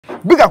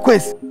Big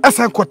Akwesi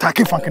asa ko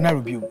take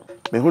Frankenaro bio.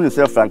 Me hu ni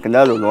say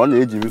Frankenaro no na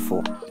age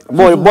before.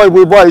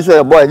 Boy you say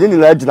a boy didn't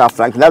like na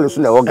Frankenaro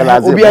so na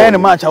organize. Obi aye ne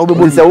match a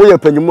obebu. Say we ye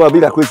panyimu a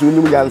Big Akwesi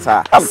onimu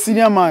yansa.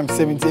 Senior man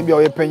 17 bi o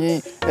ye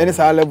panyin any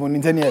sa level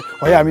ni tane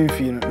o ya me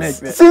fi no.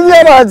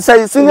 Senior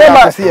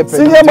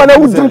man na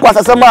wudum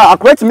kwasasema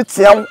Akwesi mi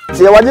tiam.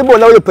 Tie wade bo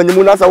na we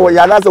panyimu na sa wo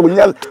ya na sa wo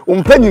nya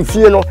umpanyi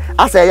fie no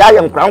asa ya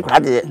ye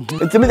nkran de.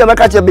 Ntimi de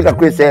meka che Big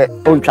Akwesi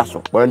ontwa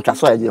so. Bo ntwa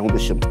so ye ho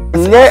behim.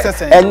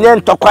 Enye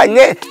ntokwa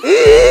nye.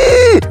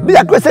 Big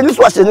Akwesi ni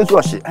so ahye ni so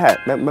ahye.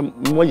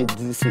 Mo ye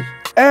disi.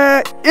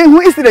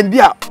 Who incident be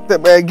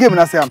a game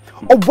na say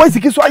Oboy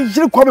Siki so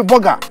ajire kwa be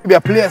burger be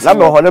a players. Na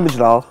me ho na me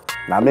jira.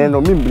 Na me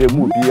no me mbre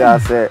mu bia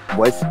say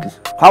Oboy Siki.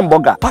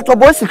 Hamburger. But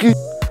Oboy Siki.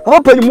 How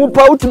pay mu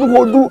pa utimi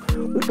ho du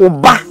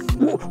oba.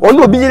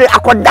 Ono obi yire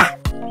akoda.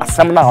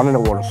 Asem na ono ne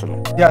wo so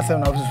no. Ya asem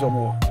na wo so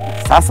mo.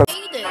 Sasa.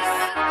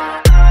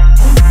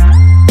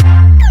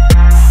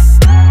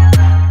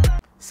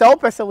 So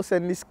person will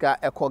send this car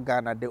Echo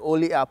Ghana, the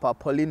only app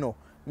Poleeno.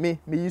 Me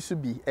used to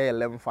be a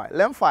lemfi.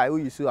 Lemfi who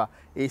used to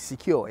a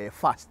secure, a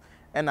fast.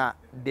 And a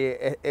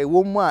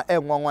woman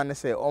and one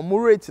say or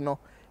more rate no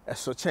a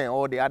so chain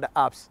all the other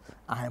apps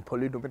and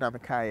Poleeno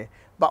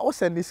but also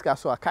send this car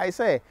so I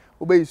say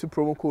obey you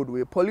promo code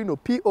with Poleeno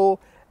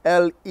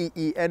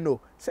Poleeno.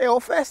 Say your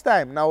first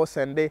time now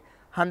send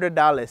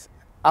 $100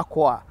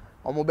 aqua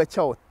or mobile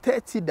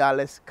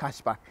 $30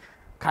 cashback.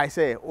 Kai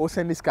say o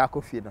send this car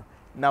coffee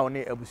now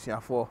ne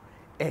abusia for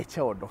a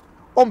child.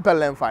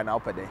 Lemfi now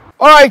per day.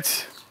 All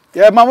right.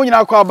 Yeah, mamu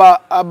nyina kwa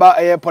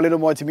aba Poleeno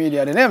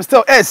Multimedia. The name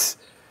still is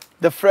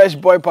the fresh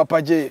boy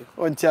Papa J.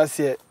 On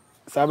tiase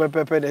sabe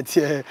pepe de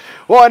tie.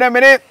 Oh, na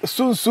me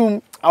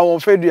Sunsum awon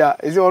fedua.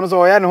 Ezi ono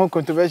so ya ne ho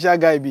controversial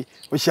guy bi.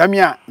 O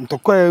hiamia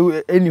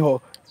ntokwa eni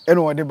ho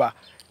eno wo de ba.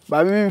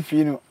 Ba me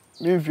mfi no.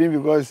 Me mfi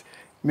because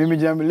me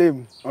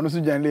jamlem. Ono so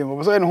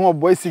janlem. So eno ho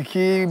Oboy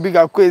Siki Big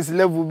Akwesi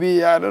level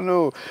bi I don't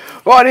know.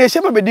 Oh, na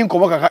sheba be din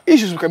komo kaka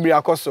issues ka bi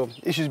akoso.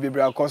 Issues be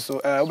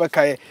akoso.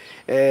 Obeka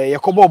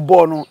yakobo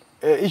ball no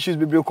issues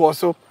be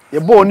akoso. Ye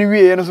ball ni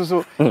wie no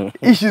so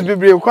issues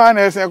be kwa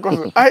na ese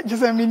akoso. I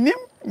just say me nim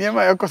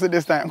niema akoso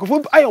this time.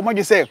 Ko I o ma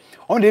just say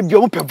on dey be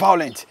o pe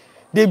violent.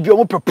 They be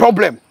o pe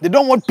problem. They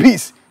don't want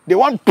peace. They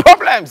want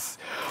problems.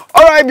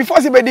 All right, before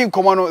say be din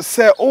komo no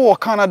say o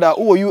Canada,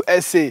 o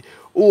USA,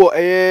 o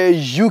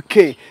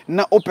UK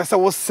na o pesa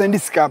wo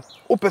send ska,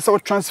 o pesa wo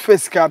transfer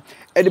ska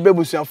e de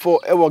bebusia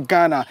for e wo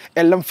Ghana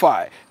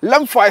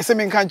lemfi say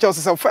me kan tell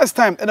say first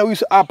time and we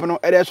use app no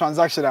e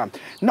transaction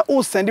na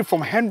o send it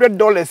from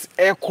 $100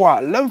 e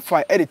kwa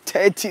lemfi e de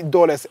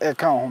 $30 e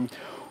kan home.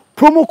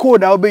 Promo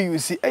code now be you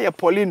see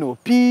Poleeno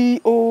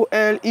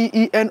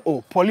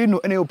Poleeno Poleeno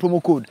any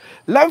promo code.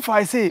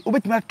 Lemfi say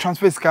obetime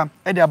transfer ska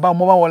e de about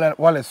mobile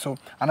wallet so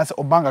and say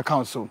o bank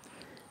account so.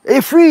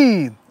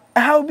 Free.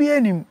 How be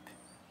any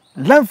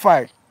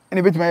Lemfi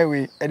any bit my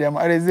way e dem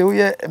areze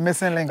we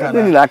missing link na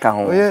ni like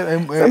ho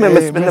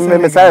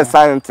me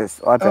scientist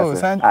or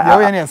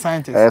scientist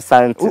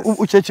scientist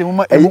ucheche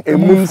mu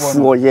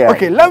yeah.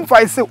 Okay,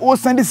 Lemfi say o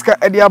send this ka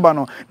e de aba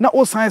no na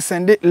o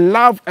send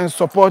love and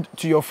support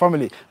to your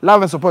family.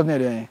 Love and support near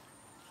there.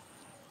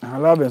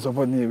 Love and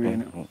support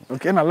near.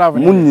 Okay, na love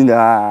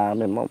munina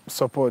me mom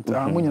support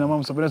munina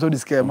mom support so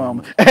this care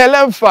mom.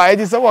 Lemfi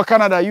it is our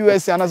Canada,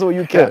 USA and also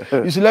UK.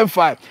 You should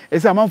Lemfi.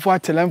 It's a man for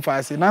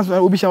Lemfi say na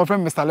obi share my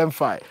friend Mr.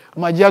 Lemfi.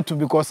 Magia too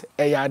because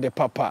the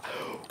papa.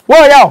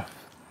 Well, yo.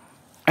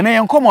 And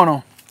then come on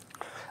no.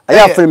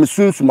 Aya frame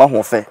Sunsum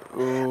ahofe.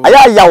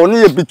 Aya ya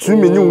oni e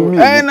between me ni umi.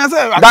 Na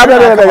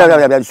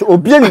say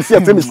obi ani see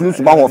frame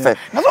Sunsum ahofe.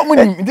 Na so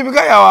munim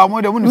ntibiga ya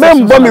mo de mo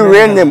member me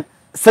real name.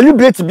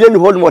 Celebrate be any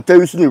hold water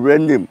use ni real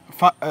name.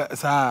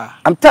 Sir.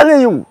 I'm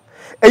telling you.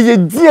 Eye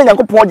die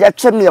Nyankopon de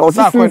ache me o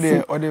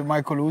Sunsum. O de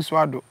Michael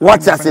Uswado.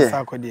 What you say?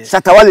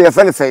 Shatawale your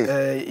friend say.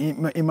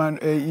 Iman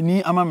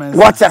ini amamen.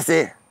 What you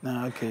say?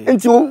 Okay.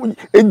 Nti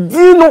e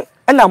di no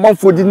na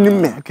amanfo di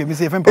nim me. Okay, me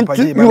say friend Papa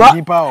J but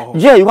nipa.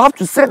 Yeah, you have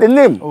to say the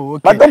name. Oh,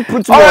 okay. But don't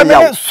put me on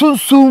your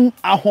Sunsum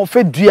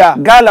ahofe dua.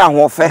 Ghana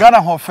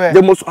ahofe.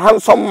 The most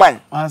handsome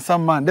man.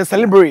 Handsome man. The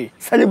celebrate.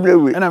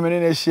 And I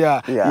mean na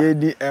share ye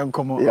di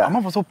enkomo.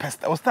 Am for so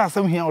pesta. O star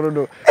some here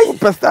ododo.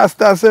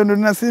 Pesta say no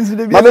na since the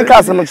be. Ma me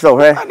ka some show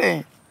he.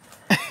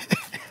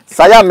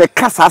 Saya me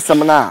kasa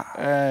asem na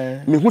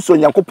me hu so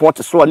Nyankopon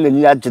te so na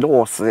ni agene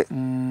wo sere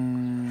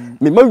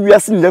me ma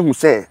wiase ni hu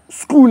se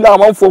school na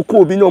amanfo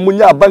ko bi na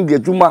omunya bank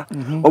adwuma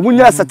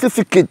omunya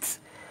certificate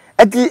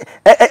e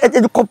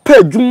ko pay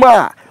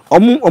adwuma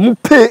omu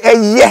pay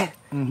eye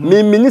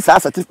me ni sa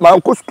certificate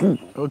man ko school.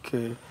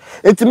 Okay,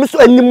 enti me so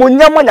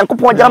animonya ma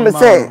Nyankopon ja me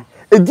se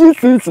edi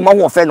Sunsum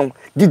ho fe no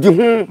didi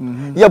hu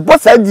ye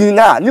boss adi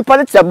na nipa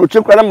ne tia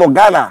bloche kra na mo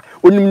Ghana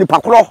onim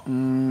nipa kro.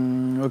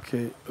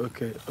 Okay.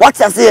 What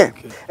you say?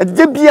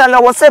 The bia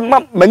na was say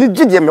mani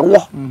gide me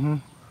wo.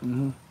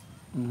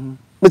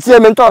 Me tie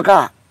me talk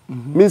ah.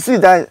 Me see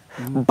that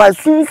by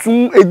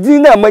Sunsum edi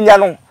na manya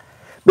no.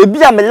 Be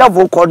bia me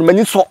level called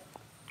mani so.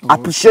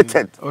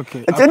 appreciated.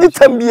 Okay. And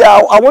anytime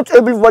I want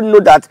everyone to know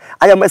that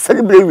I am a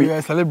celebrity. You are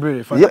a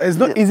celebrity. It's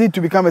not easy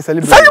to become a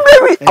celebrity.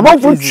 Celebrity. I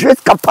want to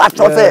treat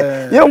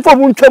capacity. You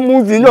want to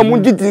movie, no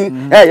movie.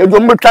 You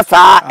don't make us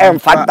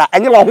and father.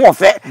 And you want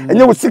fair. And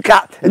you will seek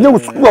out. And you will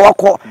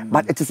school.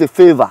 But it is a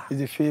favor.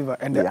 It's a favor.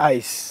 And the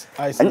ice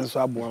is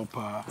so above.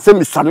 Say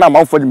me son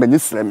now for the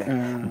ministry.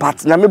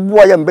 But na me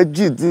boy am be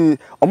GD.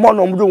 Omo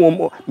no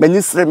do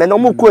ministry. Me no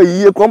mo ko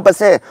yie ko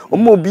mpese.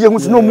 Omo bie hu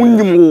no mo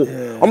nim wo.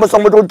 Omo so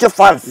mo do je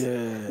fans.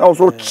 Now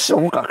so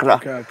chill kakra.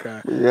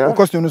 Yeah.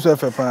 Costume no so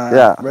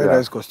fa. Very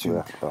nice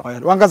costume.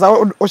 One cause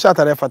o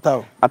shatare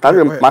fatao.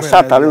 Atare ma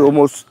shatare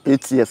almost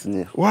 8 years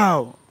ni.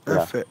 Wow.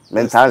 Perfect.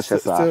 Mental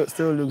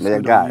still looks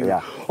good.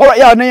 Yeah. All right,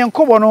 yeah, na yen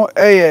kobo no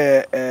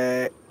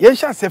yen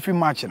sha selfie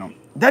match no.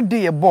 That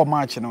day a ball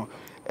match no.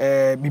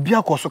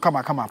 Bibia koso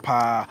kama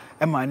pa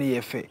e ma na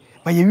ye fe.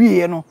 But ye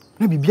wie no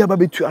na bibia ba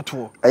betu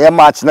ato.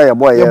 Match na your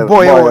boy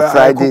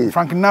Friday.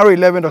 Frank Naro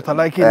 11 Dr.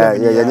 Like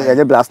 11.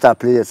 Yeah, blaster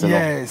players.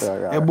 Yes.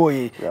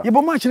 Boy. Ye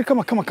bo match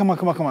kama.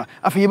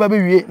 Afi ye ba be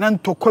wie na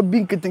ntokwa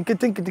bi nketen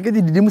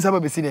didimu sa ba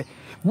be si ne.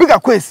 Big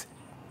Akwesi.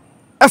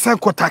 Asa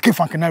ko take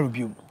Frank Naro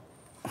bi.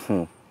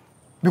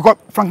 Because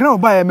Frank Naro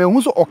ba me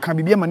hu so oka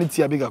bibia ma ne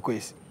tia Big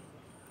Akwesi.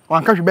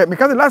 Wan ka hwe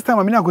because last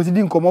time me na Akwesi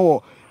di nkomo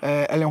wo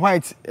Ellen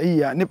White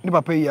ne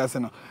papa yi ase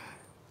no.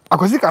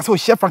 Akwesi ka so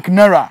chef Frank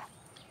Naro.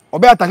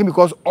 Obe attacking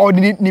because all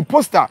the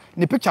poster,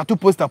 the picture two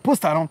poster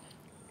no.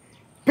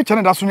 Picture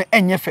na that's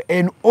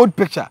an old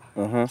picture.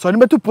 So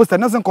the two poster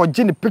doesn't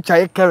contain the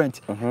picture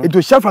current. It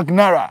will chef Frank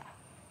Naro.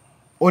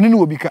 Oni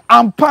no obi ka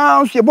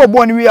ampa so ye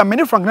bobo ni we a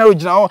me Frank Naro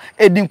gina o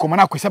e din komo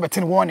na Akwesi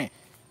betin warning.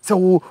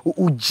 So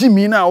o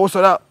Jimmy na o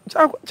so that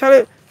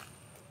chale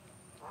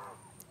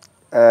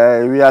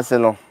we are say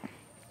no.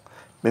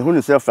 Me hu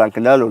ni say Frank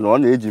Naro no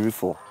na age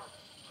before.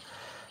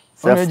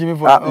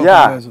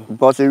 Yeah,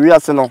 because we are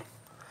say no.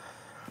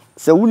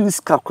 Se wuni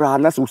ska kra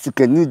na se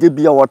usikani de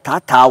bia o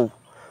tataw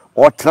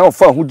o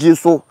transfer hu ji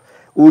so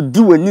o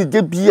di wani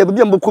de bia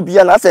bia mboko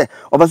bia na se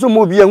obaso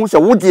mo bia hu se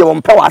wo de wo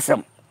mpa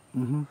wasem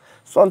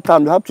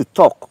sometimes you have to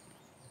talk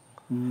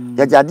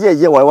ya jade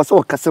ye wa wo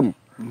so kasem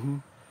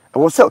e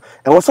wo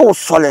so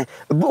sole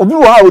obi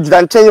wo ha o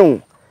jida nchen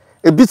hu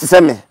e bi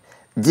se me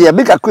de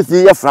Big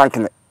Akwesi ye Frank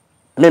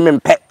ne me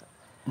mpe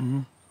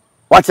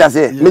what you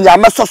say me nya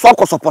me so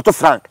ko support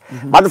Frank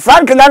but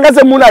Frank na nga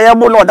se mu na ye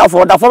bo no da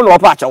for no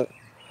pa achew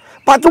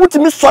but what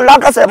me so la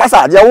ka say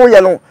masa de wo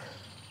ye no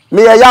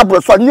me ya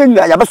bro so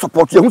nya ya be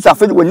support ye hu sa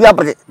fe woni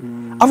abere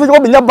afi wo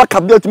be nya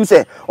backup de timi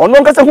say ono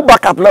nka say hu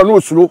backup na no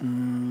osuro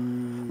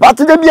but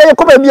de bia ye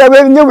ko ba bia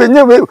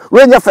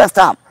we nya first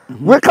time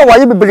we ka wa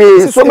ye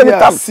bebre so many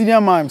times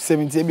senior man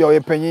 70 bia o ye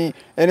panyin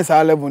any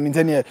sa level ni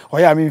tane o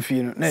ya me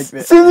fi no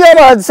senior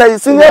man say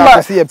senior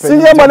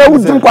man na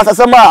wudin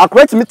kwasasema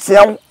akwati mi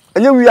tiam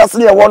enye wi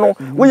asle ye wo no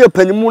wo ye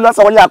panimu na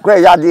sa wonya akwa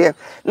ya de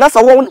na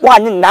sa wo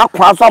anyi na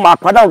akwa so ma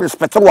akwa da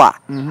respect wa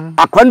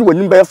akwa ni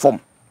woni be form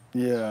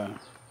yeah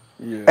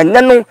and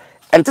then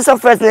enti sa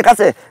first ne ka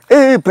say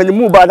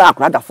panimu ba na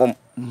akwa da form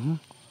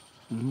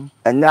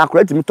and na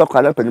akwa ti mi talk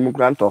na panimu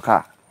kran talk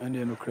ha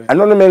and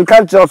no men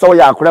kan tell so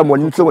ya akwa mo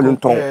ni so woni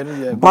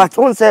ton but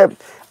on say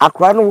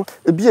akwa no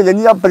e bi ye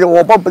ni abere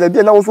wo bobere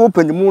bi na wo so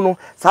panimu no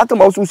sa ta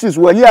ma so sis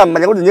wo ni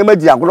amane wo de ma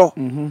di agro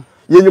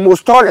ye ni mo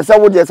story say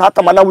wo de sa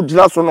ta ma na wo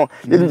jina so no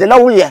ye de na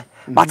wo ye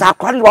but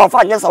akwa no wa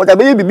fa nya sa wo da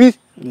be bibi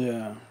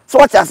so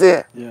what you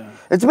say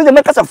it's me the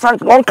make us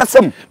Frank on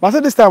kasem but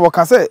this time what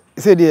can say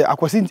the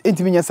Akwesi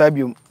intimi nya sa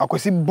biom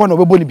Akwesi bono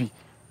be boni bi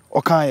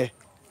o kan ye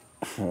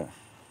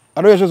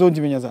I know you so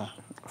intimi nya sa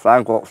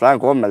Frank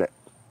o mele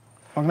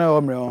Frank na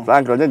o mele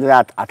Frank o de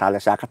atale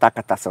sha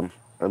kata sem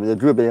the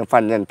group be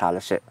fan nen tale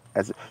she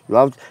you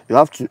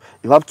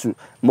have to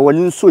ma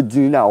woni so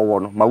din na wo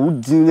no ma wo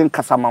din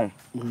kasama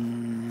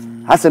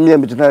asem ye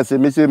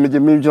me say me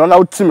na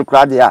wo team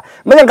kra de a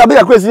me nka be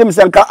Akwesi me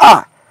say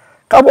nka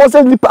ka bo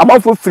say ni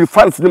amount for free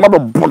fans ni ma be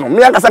bono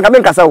me nka me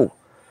nka sa o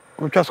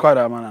just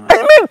squad man I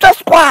mean just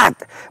squad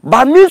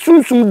but me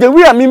Sunsum the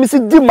way me see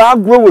di ma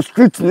grow with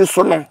street ni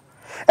so no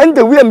and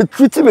the way me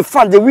treat me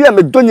fan the way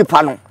me doni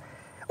pa no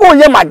o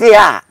ye ma de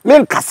a me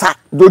nka sa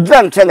do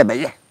dran nche ne be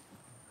ye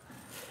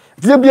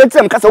die bi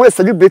entem ka sa we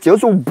celebrate so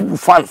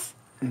fans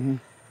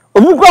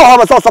obu ko ho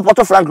ba so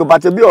support Frank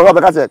but bi o ho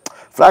ba ka say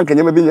Frank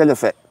nye me bi nye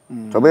fe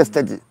so be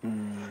steady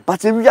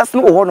but we just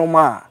no ho no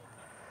ma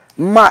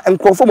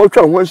enkrofo mo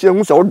twa ho ahia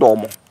hu se wo do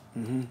mo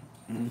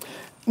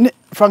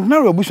Frank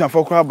Naro bushna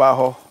for kra ba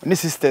ho ne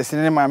sisters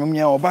ne ma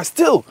me o but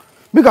still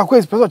Big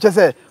Akwesi person che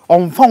say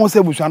on fa won say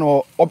bushna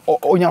no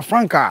onya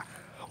Franka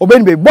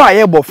obeni be boy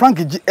ye bo Frank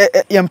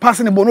ye pass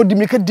ne bo no di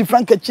make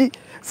different kachi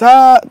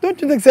sa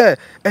don't you think say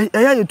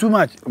you too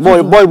much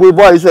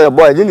boy is a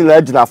boy didn't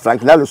like na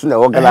Frank Naro so na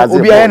organize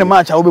obi aye ne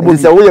match a obi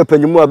say we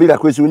panimu a Big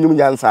Akwesi unyum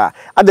nyansa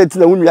adenti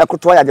na wunu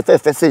akoto ya de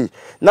fe say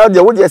now de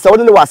wo de say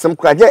wonu ne wasem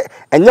kraje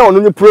enye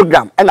onu ni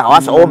program e na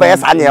wasa wo be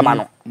yesa na e ma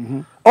no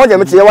o je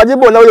meti ye waje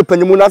bo na we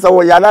panimu na sa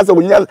wo ya na sa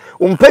wonya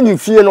umpani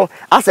fie no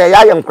asa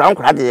ya ye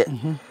nkran de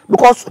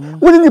because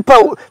woni ni pa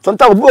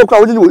sometimes bo kwa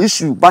woni ni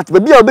issue but be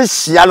be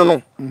hia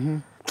no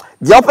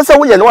the opposite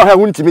way no ha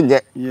huntimi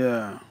nye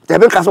yeah the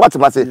be kasa what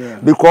ma say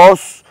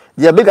because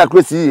the big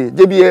Akwesi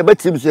dey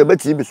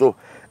be be so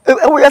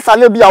we yes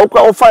na bia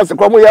wo fans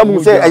kwa mo ya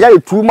mu say eya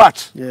too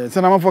much yeah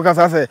say na man focus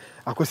say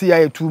Akwesi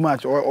ya too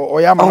much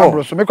or ya ma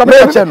bro so me kwa me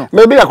che no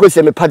me big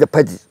Akwesi me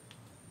padi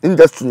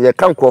industry ye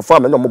kan ko fa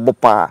me no mo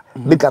pa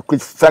big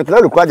Akwesi frank na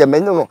require the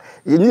men no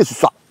ye ni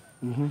susa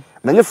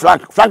many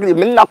frankly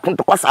me na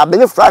konto kwasa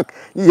many frank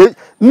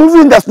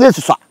movie industry ni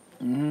susa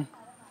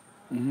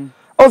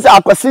on say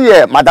Akwesi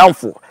ye madam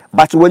for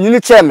but when you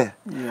check me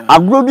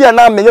agro bia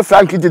na many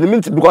frank did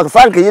mean because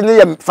frank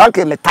ye frank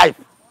me type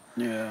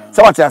yeah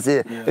so what you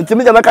say nti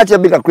me make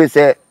catch big Akwesi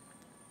say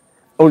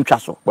on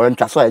twaso but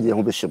twaso ye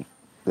ho be shim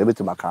le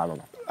beti maka no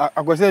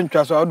Akwesi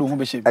ntwaso ado ho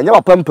be shim enye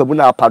wapampa bu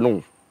na apa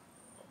no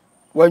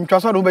when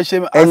ntwaso ado ho be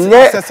shim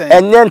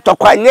enye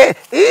ntokwa nye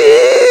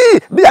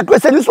big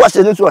Akwesi ni so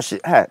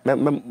hye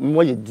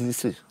mo ye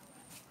disi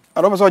I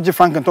don't know what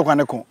Frank and talk on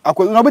the con. I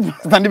could not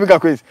stand big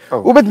Akwesi.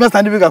 Who bet must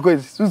stand big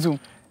Akwesi? Sunsum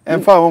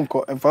and found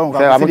and found.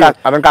 I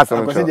don't cast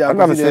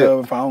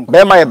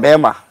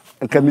Bema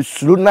and can be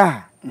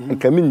sluna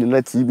and come in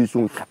the TV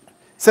soon.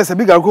 Says a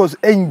big Akwesi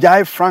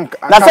enjoy Frank.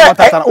 One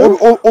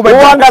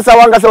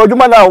do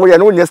man we are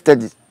no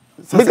yesterday.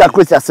 Big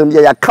Akwesi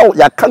assembly ya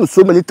count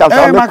so many times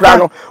on the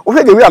crown.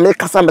 Okay, we are make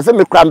customer say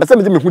me crown, but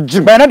me who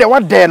Jim. But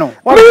what there no?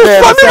 What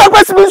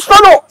Akwesi be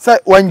no. Say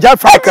when Jack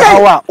Frank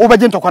how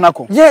obedient to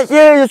Konako.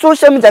 Yeah, so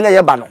shame than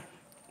a bano.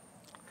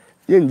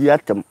 Yen di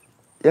atem,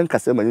 yen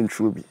kasema yen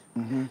trubi.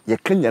 Ye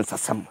Kenyan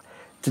sasam.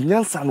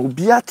 Tinyansa no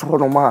bi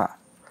atro ma.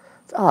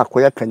 Ah,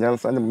 koya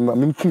Kenyansa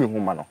me kumi ho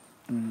ma no.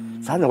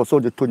 Sa na so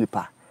de Tony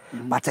pa.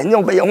 But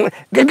enye be ye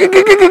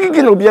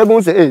ho no bi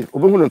agun say eh,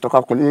 obi hu no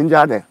ntokwa ko yen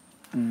ja de.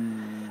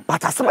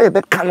 But as somebody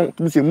be can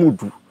to say mood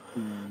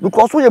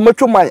because we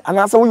macho man and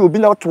as we obi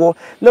na to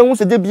na hu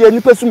se de bia ni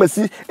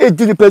pesumasi e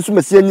di ni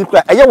pesumasi ani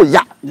kra eye wo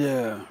ya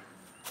yeah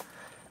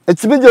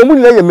it's me de mu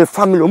na ye me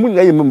family mu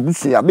na ye me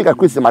busia big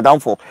Akwesi madam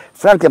for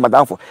frank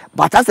madam for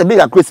but as a big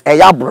Akwesi e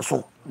ya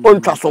broso on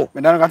twaso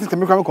me na got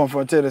me come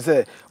confronted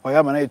say o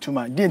ya man e too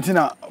man di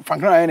ntina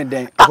frank na ye ne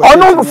den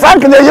ono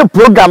frank na ye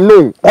program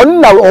no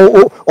on na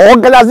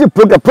organize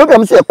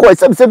program say e call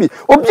say bi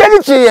obi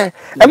ani chi ye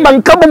e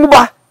man ka bomu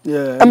ba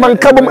yeah, man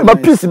come my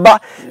peace ba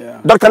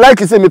Dr. Like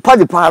say me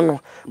party pano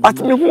but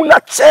me hu na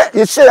che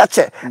ye share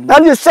che na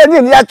ye share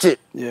ni ya che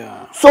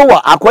yeah so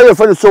what akwai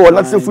for so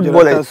not say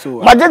football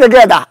ma je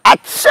get that a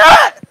che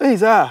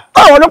is ah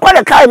oh no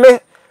kwa kai me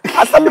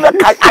asam be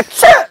kai a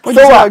che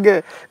so what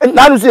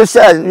na no say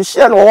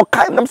share no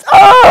kai na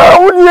ah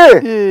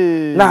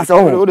wunye na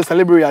so the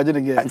celebrate I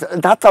didn't get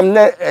that time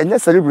na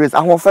celebrate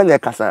ahon fa na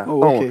kasa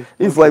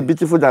if you are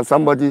beautiful than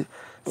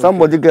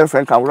somebody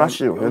girlfriend can rush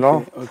you, you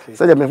know.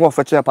 So they me want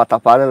fetch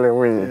patapare le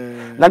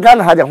win. Na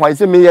Ghana had why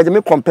say me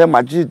me compare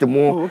Majid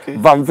mo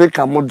Van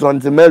Veka mo John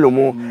Demelo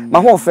mo. My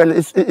whole friend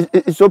is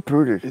so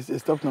pretty.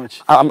 It's top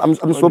notch. I'm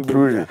so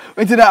pretty.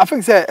 I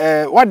think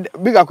say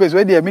what big Akwesi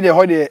where dey me dey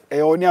holiday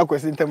only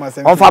Akwesi in terms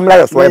of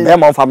family so e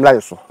be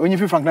family so. When you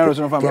feel Frank Naro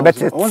so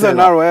family. Once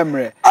Naro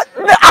emre.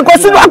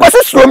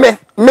 Akwesi slow me.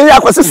 Me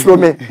Akwesi slow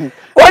me.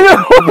 When you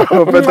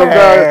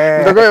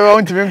Petoka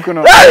want to me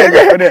nkuno.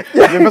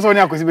 Me person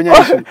Akwesi benya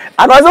issue.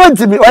 Akwesi want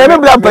to me. O me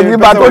bla pani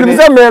ba to me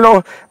say me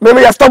no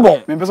me ya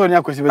stubborn. Me person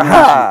Akwesi benya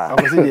issue.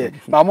 Akwesi dey.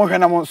 Ba mo hwe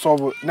na mo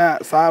solve na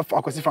sa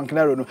Akwesi Frank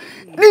Naro no.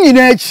 Ni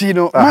nyina achi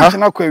no match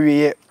na kwa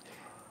wiye.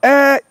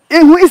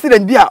 Ehu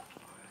incident bia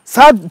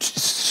sad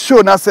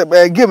show na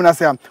say game na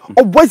say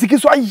Oboy Siki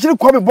so ajire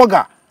kwa me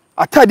burger.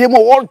 Atade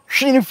mo all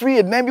train free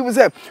and then people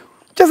say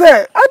just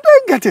say I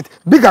don't get it.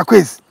 Big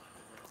Akwesi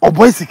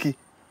Oboy Siki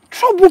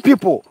trouble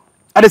people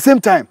at the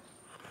same time.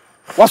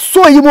 Was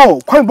so you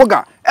more quite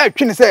burger.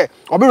 Twin say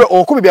obi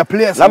o ko be a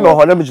players. Na me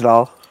ho na me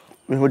jira.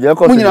 Me ho dey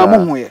cause. Munyina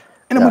mo ho ye.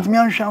 Ena mutimi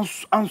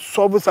an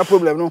solve that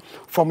problem no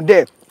from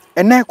there.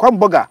 Ene kwa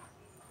burger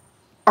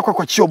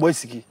akwakwachi Oboy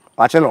Siki.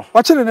 Wache no.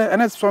 Wache no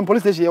ene from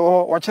police station ye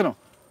wo wache no.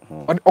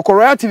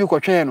 Okoroya TV ko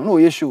twen no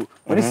ye show.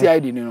 Oni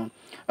CID ni no.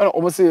 Ena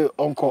omo say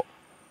onko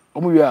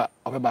omo wi a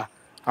obeba.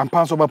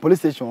 Ampan so ba police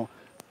station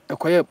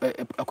ekoye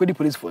akodi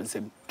police for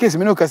nsem. Case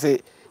me no ka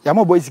say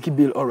Yama Oboy Siki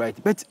bill all right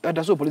but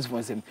that's so police for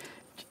nsem.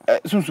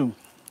 Sunsum.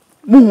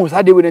 Mu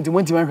sa dey we nti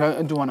wonti man hwa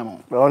nti wona mo.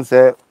 Won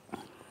say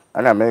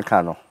ana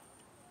America no.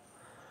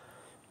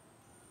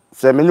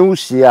 Se me no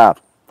shia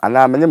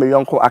ana me me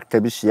yonko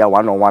actor bi shia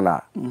one on one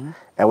a.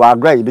 E wa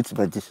agra yi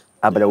bitibadi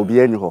abala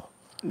obi ani ho.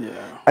 Yeah.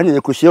 Ani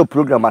ye ko shia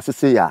program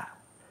asese ya.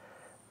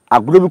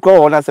 Agro bi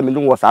ko wona se me no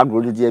wo sa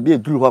agro ni dia bi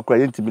eduru ho akra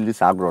yenti mi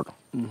sa agro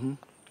no.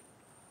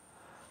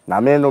 Na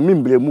me no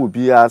mimbre mu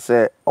bi a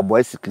se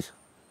Oboy Siki.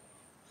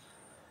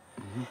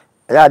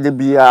 Ya de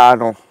bia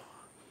no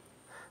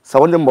sa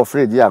wonde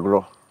mbofre di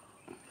agro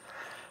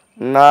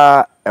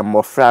na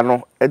mbofra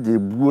no e de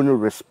buo no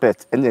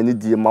respect ene ani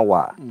die ma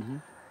wa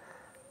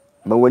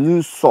ma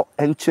wani so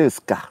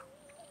encheska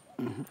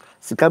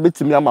sika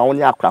betimi ama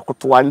woni akra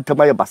kotowa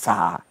ntama ye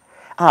basa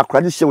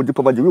akra di she wodi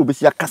pama de we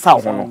obesi akasa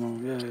ho no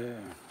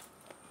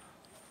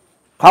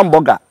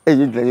hamburger e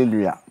ye dran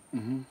nua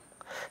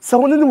sa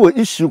woni ni wo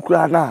issue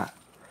kura na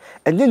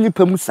and then you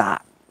pemusa.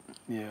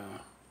 Yeah.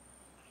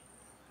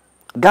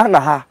 Ghana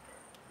ha.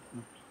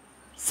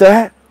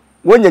 Say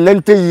when you're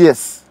 90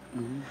 years,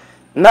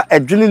 na a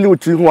dream new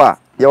to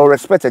you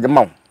respect the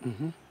mount.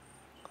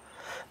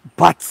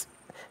 But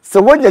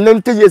so when you're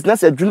 90 years, na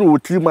a dream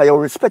with you, you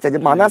respect the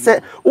man. I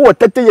say, oh,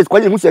 30 years,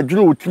 when you must a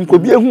dream with him,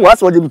 could be who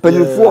has what you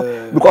paying for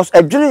because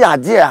a dream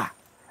idea,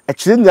 a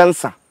chilling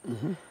answer.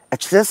 A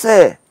chill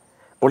say,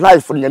 or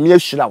life from the mere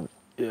shroud.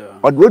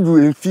 Or would you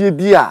in fear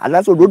beer, and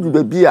that's what would you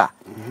be beer.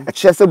 A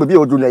chest will be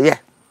or do yeah.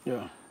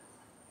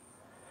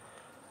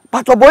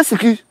 But Oboy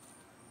Siki.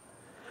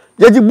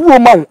 Yadi buo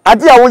man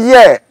ade a wo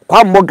ye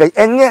kwa moga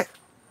enye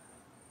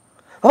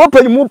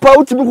papa ni mu pa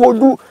utimi ho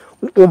du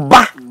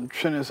oba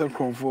twene se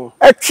konfo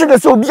e twene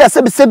se obi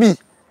asebi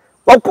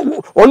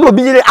ono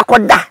obi yire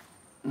akoda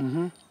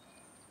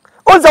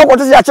onza ko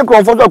to se ache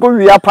konfo so ko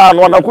wi apa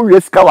no na ko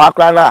wi sika wa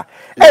akra na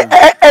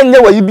enye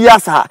wa yi bia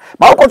sa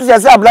ba ko to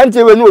se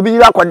ablante we no obi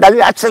yire akoda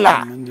ni ache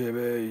na nde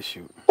be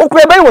issue o ko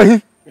e be wa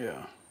hi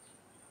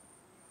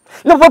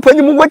na papa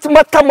ni mu wati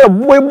mata ma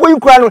boy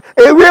kwa no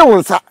ewe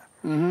wonsa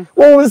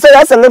won say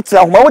as a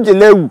lecturer ho ma wo je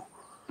na ewu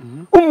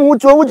umu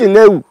to wo je na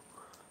ewu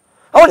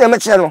awo de me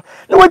che no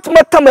na wati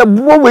mata ma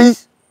buo wei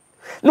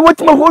na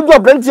wati ma hodo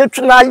abrantie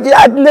twena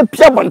ya na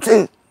pia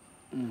bonten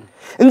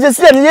nje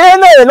se ne ye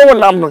na ye no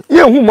nam no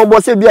ye hu mo bo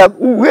se bia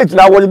we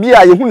jina wo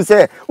bia ye hu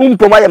se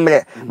umpoma ye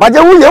mre ma je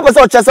wu ye ko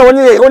se o che se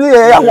woni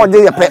ye ya ho de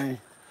ye pe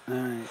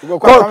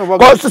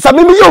ko so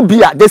me ye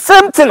obia the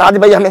same thing ade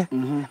be ye me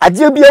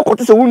ade bia ko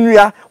to se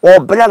wunua o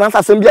bra na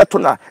asasem bia to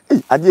na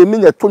ade mi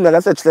na to na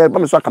se kire ba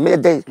me so aka me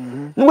dey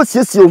ni wo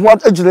siesie ho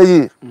agire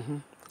yi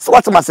so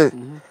what ma say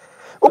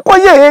ko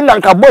ye na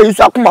nka boy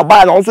so akoma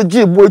ba na so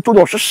ji boy to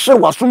no hwehwe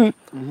wasum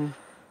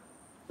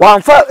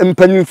wan fa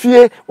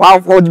mpanimfie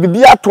wan for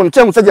bibia to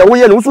ntem se je wo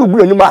ye no so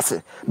buru anim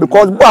ase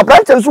because bo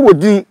abranche so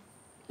wodi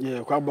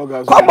kwa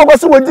boga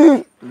so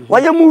wodi wa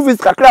ye movies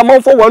kakra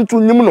man for 1 2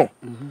 nim no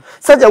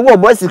se je wo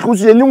Oboy Siki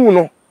so ye nim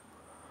no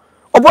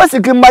Oboy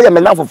Siki ma ye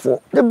me na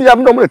fofo de bia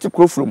me no mo ti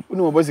krofrom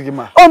uni Oboy Siki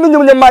ma o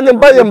minim ne ma ne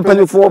ba ye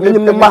mpanimfo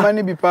minim ne ma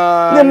ni bi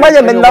pa ne ma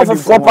ye me na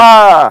fofo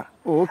pa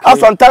okay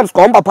sometimes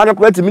ko mba pa ne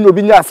kwati mi no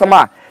bi nya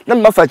asama na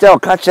me fa cha o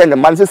ka che ne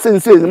man se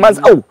sense man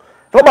oh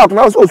no ba ko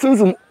na so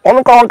Sunsum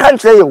ono ka won kan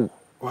che ye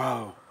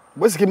wow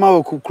Oboy Siki ma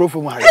wo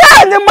krofrom ha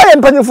ya ne ma ye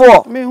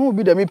mpanimfo me hu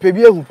bi da me pe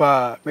bi ehu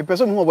pa me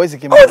person hu Oboy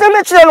Siki ma o se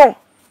me che no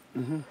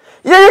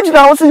ye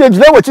jina ho se ye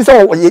jina wachi se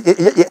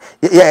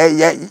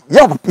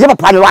ye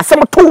papa ne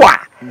wasem to wa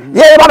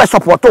ye ba be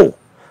support o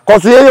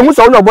cause ye hu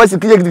se Oboy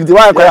Siki ye gidi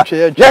wa kwa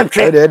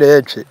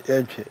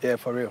yeah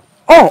for real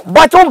oh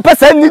but on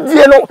person ni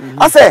die no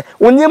ase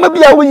onyema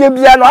bia wo ye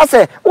bia no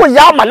ase wo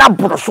ya ma na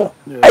boro so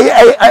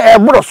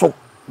boro so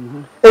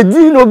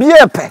edi no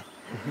bia pe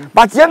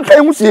but ye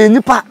nkan hu se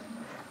nipa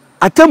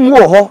atemu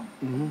wo ho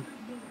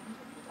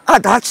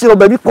ada chi o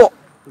ba bi ko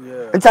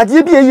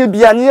ntade bia ye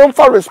bia ne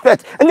for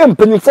respect ene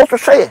mpanimfo so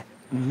hwe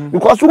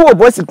because wo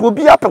Oboy Siki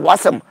obi ape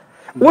wasem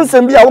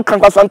wonsem bia wo kan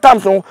kwa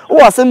sometimes wo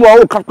wasem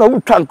wo kan kwa wo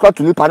twan kwa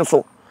to nipa no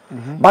so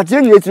but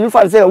ye ni etimi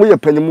fan say wo ye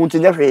panimu nti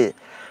ne hwe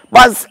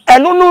but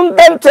eno no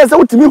dem chese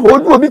utimi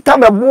hodu obi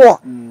tamebo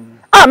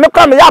me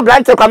kwa me ya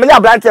branch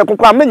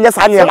kwa me nya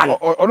sa ne ma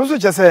ono so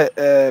chese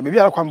bebi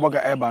ara kwa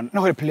boga eba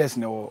na ho place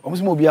ne wo omo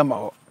so mo obi ama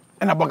ho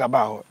na boga ba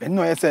ho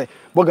eno ye se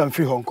boga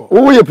mfi ho nko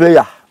wo ye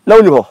player na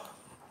woni ho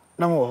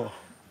na mo ho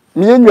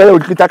mi ye nwere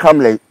okita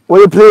kamle wo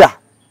ye player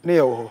ne ye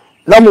ho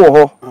na mo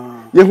ho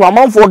ye hu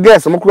amanfo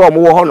guest mo kura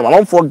mo ho no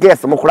amanfo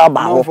guest mo kura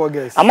ba ho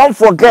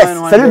amanfo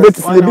guest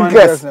celebrities ne big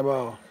guest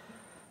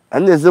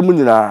and ezemu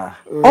nyina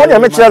o ya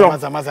me kire no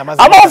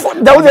amanfo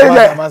da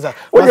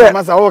wo ye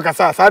maza o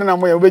kasa sare na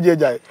mo ye obeje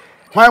jai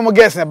hwan mo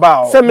guest ne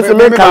ba o se me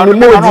kan ni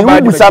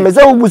modi ubusa me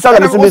se ubusa na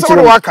me se me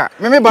kire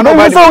me ba no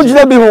ba me so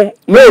ujire bi ho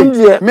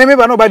me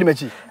ba no ba di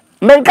machi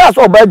men ka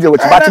so ba je wo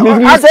but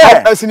me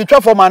say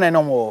asinitwa for man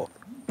no mo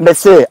me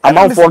say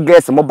amanfo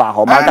guest mo ba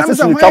ho ma ka se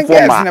sinitwa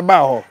for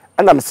ma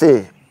and me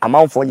say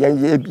amanfo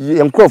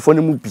ye nkrofo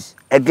ne mu bi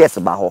e guest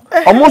ba ho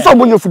omo so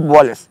mo nye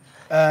footballers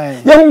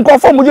ye hu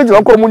nkrofo mo je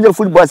ko mo nye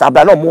footballers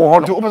abla na mo ho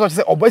no o be so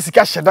say Oboy Siki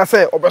aheda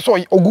say obeso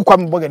ogu kwa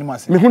mboga ni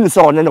mase me hu ni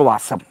say one ne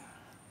wasam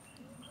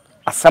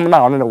asam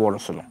na one ne wo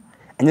so no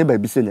enye ba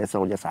bi se na say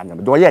o je sa na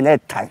do ye na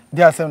time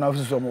dia asem na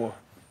afusu mo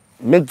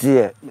me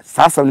je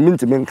sa asam ni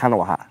minti men kan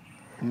wo ha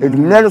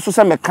edumne no so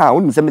se me kan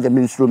wonu se me je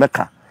me nsuro me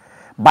kan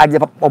ba je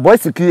Oboy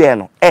Siki ye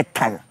no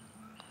time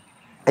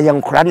eye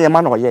nkura ne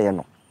ma na o ye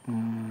no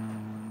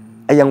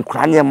eye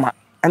nkura ne ma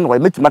ena wo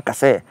metima ka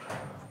say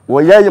wo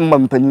ye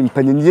mampanin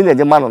ye ne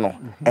de ma no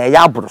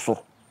ya aburo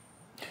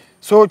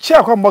so chi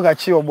akwa mboga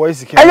chi Oboy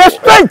Siki eye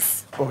straight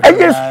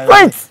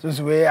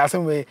so we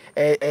asem we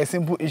a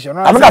simple issue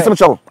no am ka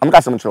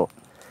sem cho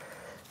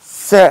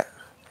se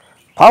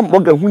kwa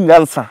mboga hu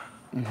nyansa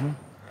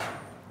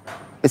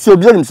esi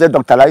obi anim say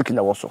Dr. Like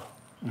na wo so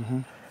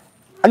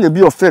ana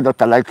bi ofre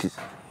Dr. Like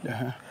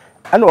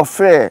ana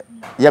ofre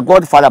your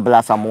godfather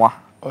Blasamoa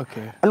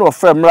okay ana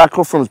ofre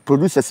Miracle Films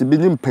producers bi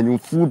ni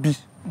mpanimfu bi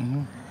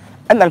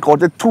ana nka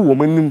ode to wo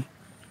manim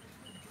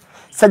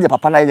said the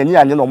papa na ye ni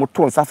anye no mo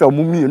to nsa fa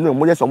mo mi no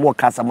mo ye so mo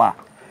kasama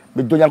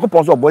me do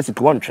Nyankopon so Oboy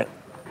Siki won twe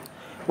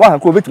wa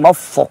ko betima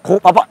foko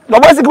papa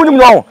Oboy Siki woni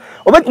no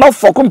obetima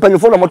foko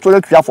mpanifo no mo to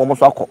na twa fo mo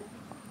so akọ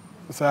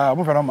sa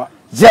mo fera ma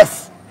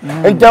yes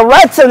and the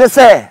right thing is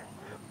say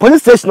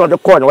police station or the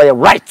court where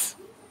right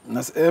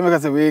na me ka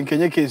say we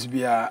kenye case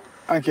bia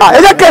you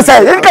can say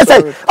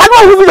I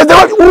don't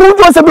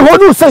who say be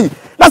hold you say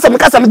that's me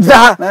kasa me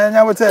jira na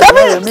nya wote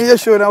me ye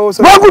show na wo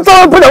so we ku to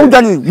we na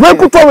udani we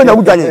ku to we na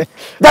udani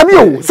dabi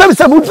o se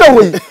se bu to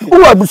we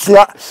wo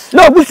abusia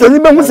na abusia ni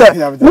be hu se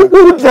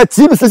wo na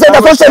TV se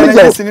da social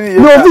media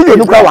no video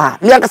no kwa wa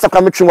me kasa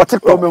kwa me twi wo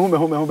TikTok me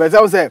hu be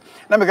say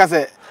na me ka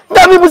say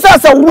dabi bu sa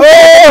sa wo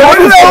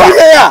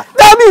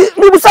dabi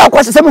me bu sa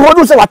kwa se me hold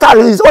you say what are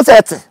o say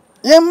it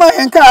yemma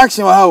enka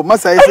action wa how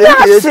masa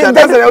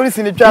say say we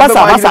sini twa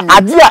masa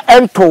adia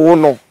ento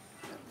no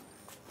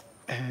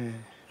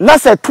na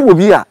se tu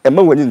obi a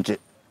ema wani nje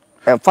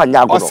emfa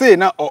nya agoro o say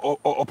na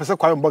o pese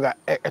kwa mboga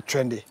e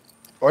trendy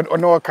o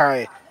no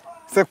kan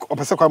se o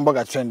pese kwa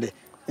mboga trendy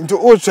into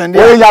o trendy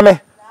we yame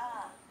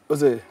o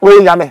say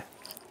we yame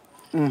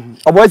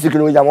Oboy Siki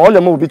no yame o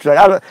na mo bi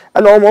trendy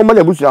na o mo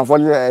na busuafo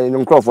ni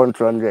nkrofo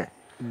trendy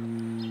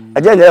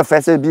aje na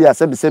fa se bi a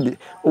se bi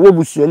owo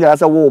busuani na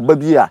se wo ba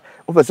bi a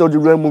o pese o di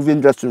movie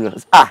industry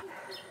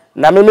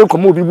na me ko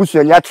mo bi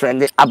busuani a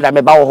trendy abla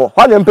me ba wo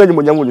ho na mpa ni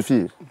mo nyam wo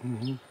fi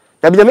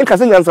dabi me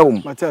kase nyansa wo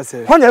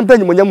ho na mpa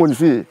ni mo nyam wo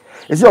fi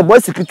esi Oboy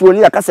Siki to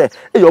ni aka se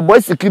e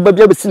Oboy Siki ba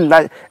bia be sin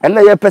na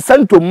na ye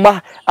percento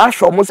ma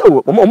ahwo mo se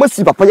mo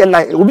si papa ye na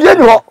obi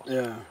ani ho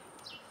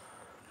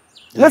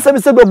na se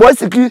bi se Oboy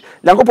Siki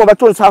Nyankopon ba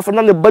to nsafo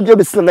na ne ba bia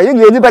be sin na ye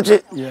ni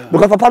beche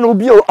because papa no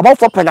obi about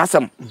for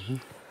penasem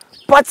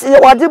but ye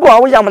wade bo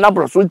awo yam na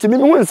bro so ntimi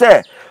mi hu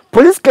se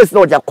police case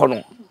no ja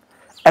kono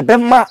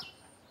ebema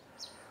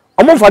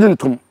omo fa de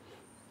ntum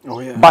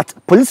but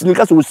police ni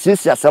ka so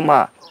siesie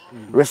asema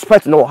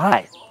respect no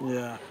high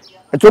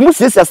and to mu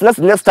siesie asena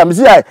next time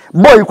see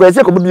boy ko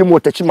ese ko bi mu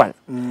tachiman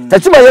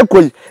ye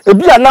koi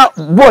ebi ana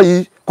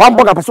boy kwa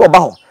mboga pese oba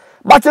ho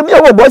but ebi e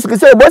Oboy Siki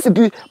say Oboy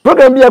Siki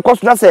program bi e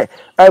cost na say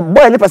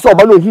boy ni pese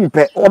oba no hu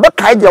pe oba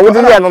kai dia wo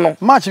de no no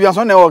match bi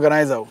aso na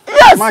organizer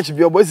match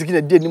bi Oboy Siki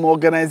na dey ni mo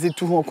organize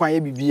tu ho kwan ye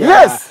bibia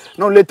yes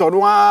no later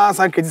no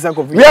san kredisa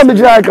ko we am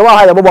jira ka wa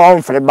ha ya bobo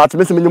on fere but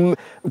me se me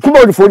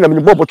kuma the phone na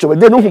me bobo chobe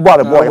dey no hu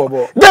boy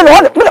boy dey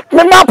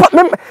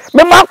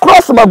me ma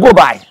cross ma go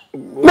by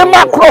me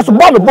ma cross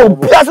ball bo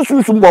bia se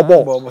sunsun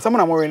bobo some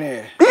na mo we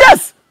ne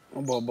yes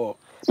bobo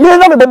me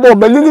na me bobo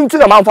ma ni nti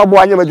na ma fa bo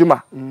anya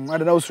maduma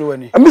ada na usuro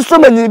wani mi so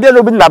mani bia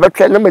no bi na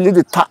betwe na mani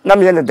di ta na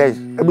me ne dey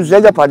ebusu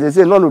aja pade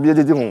say no no bi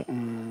di hu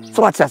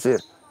so what you say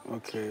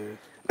okay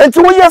enti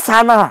wo yes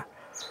ana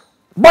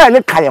boy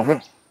ne kai ho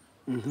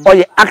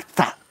oye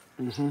actor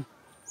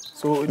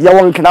so ya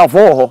won kana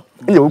fo ho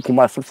e ye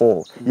kuma so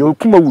fo ye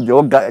kuma wu je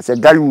o ga se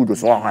gari wu do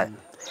so ha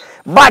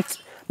but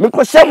me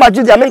ko se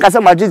majid ya me ka se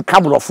majid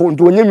kabro fo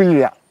ndo onye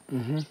minua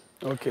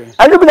okay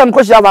ani bi na me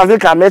ko se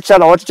Africa me che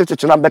na wo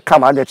chichichi na be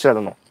kama de che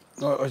no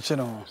o che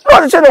no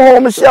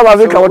ho me se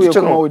Africa wo chichi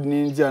no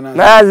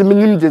na az mi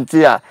nim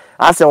jenti a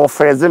ase o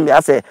freze me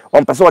ase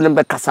on pese o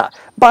be kasa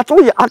but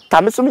wo ye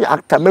actor me so me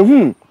actor me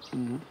hu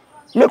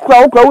me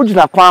kwa wo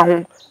jina kwa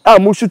ho a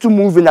mo shoot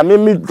movie na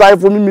me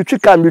drive me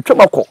twika me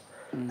twemako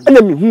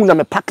ena me hu na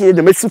me pack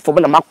de me si for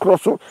na ma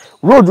cross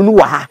road no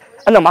wa ha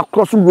ena ma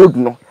cross road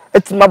no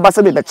etima ba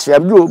se me be chia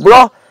bro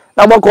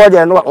na mo ko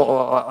de no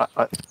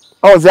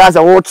o ze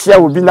asa wo chia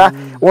obi na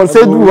won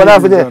say du wona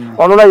fe de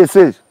ono na ye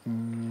say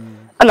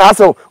ana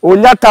aso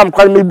onya tam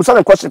kwa me busa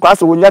na question kwa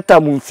aso onya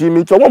tam mfi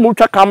mi nti o mo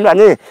twa camera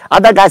ne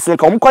other guys ne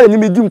ka o mo kwa ni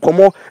me di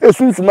nkomo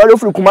esunsumare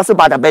ofuru kuma se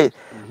bada be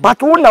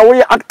but wo na wo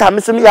ye actor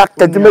me se me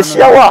actor di me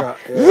share wa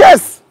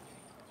yes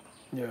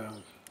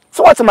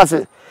so what am I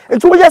say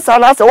enti wo yes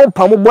ana asa wo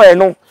pam boy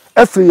no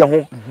afiri ye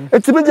ho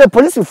enti me je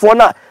police for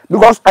na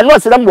because I know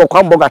say them go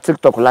kwa mboga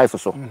TikTok live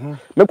so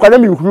me kwa na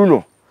me huru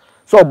no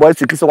so Oboy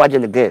Siki se waje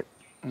ne get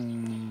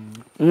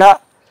na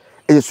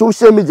e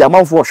social media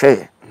man for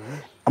share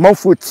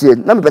amanfo tie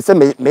na me pese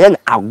me ye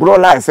agro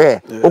live say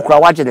okura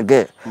waje ne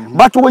get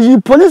but wo yi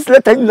police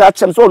letter ni na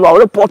chem so no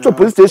report to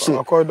police station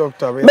me kwa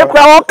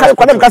wo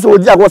kwa na me ka se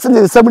odi agwo se ni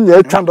nsam ni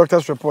atwa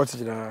doctor's report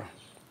jina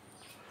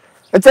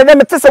enti na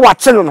me tese wa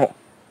che no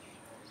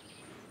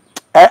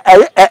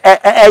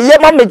ye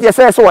ma me je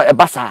say so e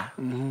basa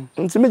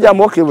enti me jam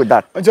okay with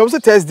that until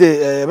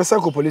Thursday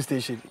Besako police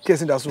station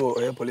case that so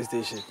police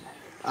station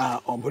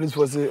on police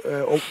was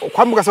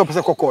kwamboga say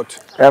pese court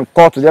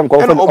court dem ko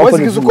Oboy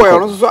Siki so koyo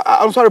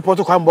no so report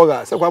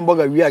kwamboga say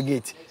kwamboga we are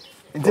gate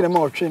enti na ma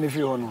o train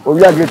fi ho no o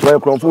we are gate wa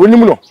kronfo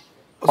onim no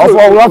ofo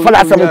wo fa na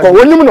asem ko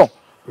onim no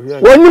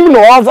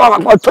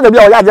ofo to de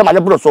bia o ya je ma ne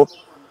bro so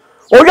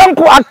o yan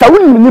ko actor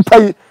onim ni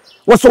pai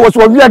wo so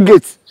we are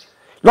gate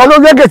no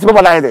we are gate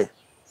baba na ide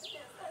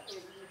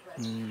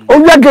o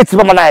we are gate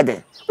baba na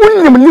ide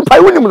unim ni pai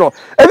unim no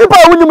eni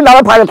pai unim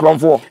na pai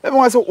kronfo e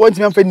mo say want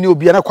me amfa ni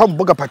obi na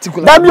kwamboga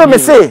particular da bi o me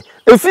say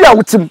efi a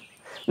wutim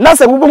na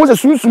say wo bo say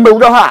sunsum be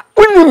wuro ha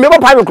unim me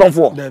pai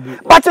kronfo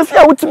but efi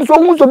a wutim so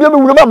hu so bi be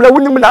wuro ma bla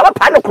unim na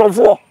pai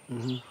kronfo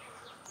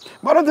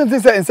But I don't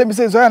think say in some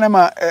say so na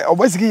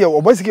Oboy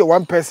Siki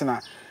one person a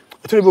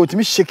to be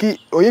otimi sheki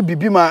oye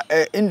bibi ma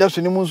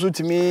industry ni mu nso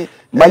timi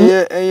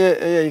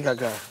eh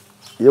kaka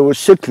you was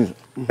shaking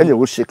and you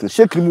was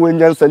shaking when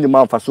you send the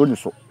man for so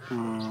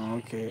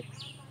okay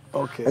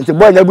okay and the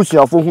boy na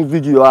busu afo hu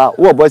video a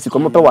wo Oboy Siki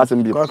come pe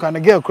wasem bi ka na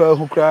girl kra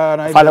hu kra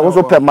na fa na wo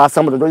so pe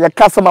masam do ya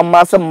kasa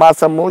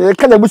masam ye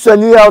kana busu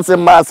ni house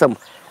masam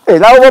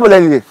na wo bele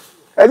ni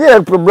e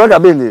brother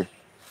be ni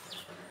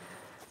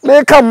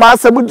me come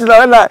masam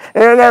dina na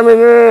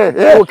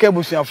okay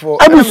busuafo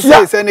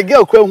say ne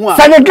girl kra hu a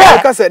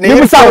ka say ne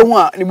girl hu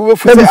a ne bu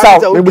fu say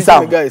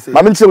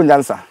ma me nche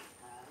nyansa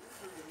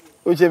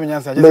o che me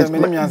nyansa je me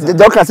nyansa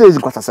de ka say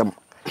kwatasam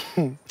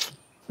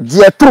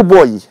die true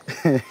boy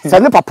say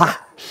ne papa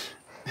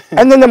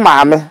ene ne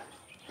maame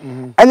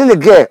ene ne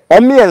girl o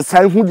me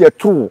ensan hu die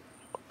true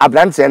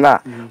abrante na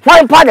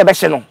why pa de be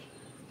hye no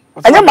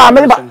ene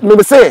maame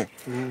me say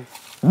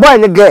boy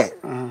ne girl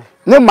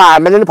ne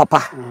maame ne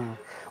papa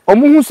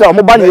omo hu say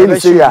omo ba na eni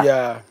say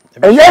ya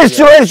enye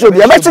show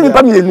bia be chi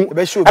nipa mienu e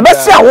be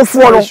si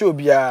awofo no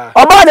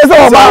oba de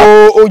say oba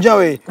o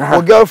janwe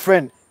o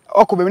girlfriend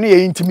okobe me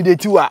ne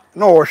intimidate wa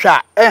na o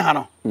hwa ha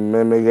no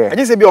memege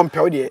aje say bi on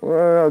pew de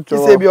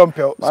say bi on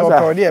pew so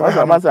pew de e be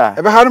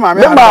ha no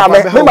maame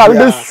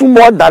be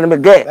sumo than me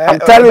get I'm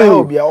telling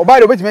you oba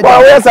de obetime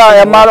oh yes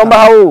I am man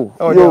ba o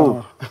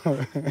yo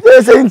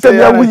they say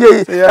interview mu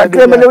ye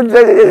akreme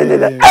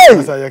ne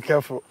hey say you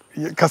careful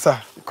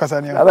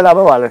kasa ni abela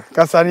ba wale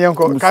kasa ni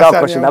enko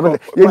kasa ni enko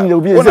ye ni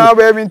obi una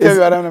ba mi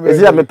interview ara na be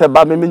ezi me pe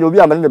ba me ni obi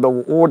amane ne be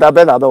wo da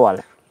be na be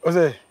wale o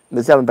say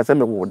me say me pese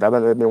me wo da be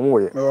me wo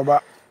ye me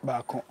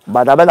ba ko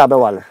ba da be na be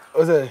wale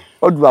o say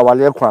odu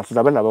awale e kwa so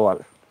da be na be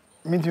wale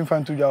mi tin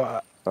fan tu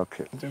jawa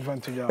okay tin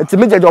fan tu jawa enti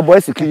me je Oboy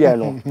Siki ye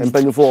no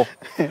empanifo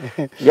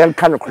ye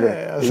kan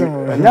kure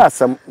na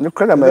asam ni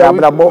kure na me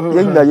abrabo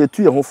ye nyina ye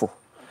tu ye hofo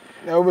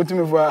na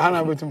obetumi fo ha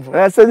na obetumi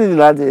fo say ni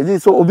na de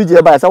so obi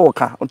je ba say wo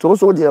ka onto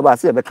so je ba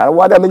say be ka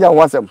wa da me nya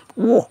ho asam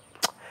wo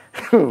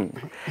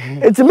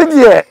enti me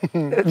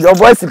je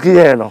Oboy Siki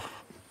ye no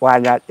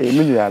wanya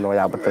emi nya no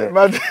ya botre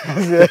but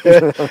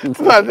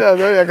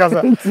ya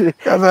kasa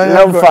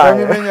ya fa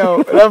mi menya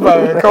o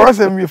lava ka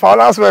wase mi fa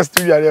last west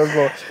studio ya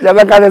go ya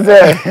be ka de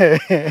say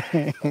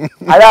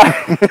aya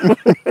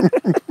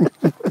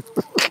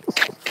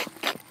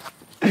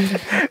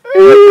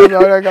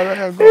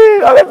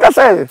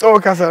oh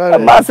kasa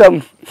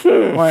masam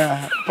moya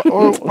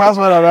o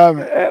password ara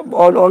me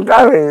on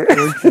carry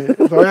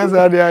so yes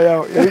ade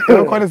ya e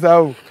ko ni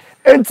sa o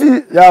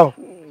enti ya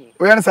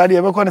o yan sa de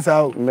e be ko ni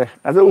sa o me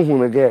ase ohun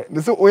me ge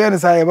de so o yan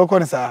sa e be ko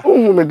ni sa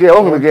ohun me ge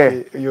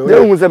de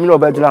ohun se me no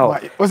ba jina ho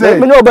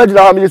me no ba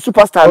jina ho me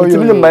superstar me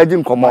timi ma ji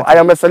nkomo I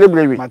am a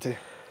celebrity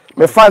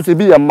me fans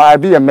bi ya ma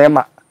bi ya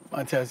mema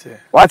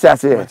what I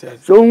say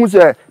so ohun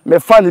se me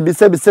fan bi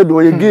se bi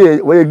o ye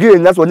ge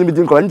na so ni mi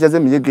ji nkomo nje se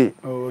me ye ge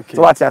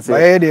so what I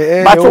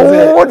say but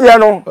o de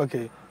no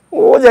okay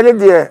o de ne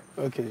de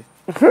okay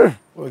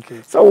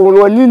okay so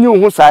wo ni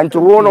hu sa nti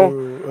wo no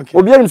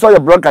obi enim so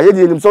your blogger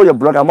ye enim so your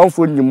blogger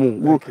manfo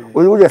nimu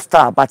wo ye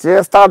star but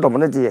ye star dom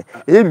ne de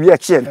e bi e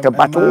che nte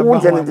but wo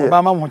je ne de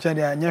ba ma mo che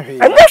de anya hwe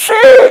anya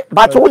hwe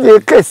but wo ye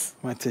case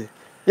mate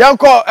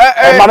yanko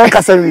ma na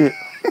kasa wi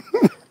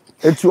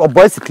enti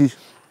Oboy Siki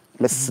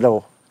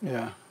meslewo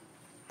yeah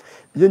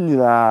ye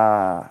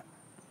nyina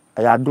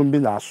aya dom bi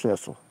na aso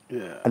so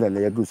yeah ana na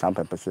ye do sam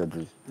pepese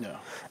do yeah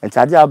enti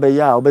ade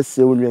abeya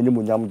obesie wo nua ni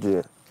mo nyam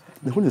de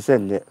ne hu ni se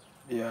ne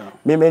yeah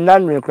me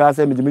nan me kra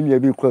say me de me nua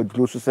bi kwa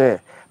duro so say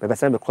be be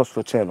say me cost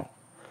for channel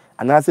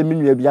ana say me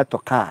nua bi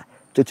atoka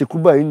checheku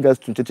ba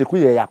industry checheku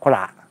ye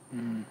yakora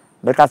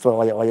be ka so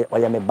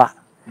oye me ba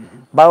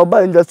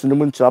ba industry no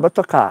munchi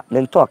abatoka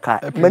me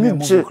ntoka mani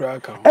ji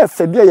e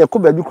fe bia ye ko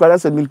ba bi kra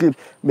say me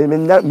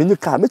ni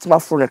ka me tima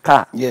fro ne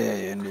ka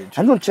yeah indeed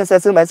anu chese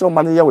say me say o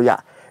man ye wo ya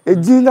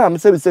eji na me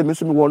say me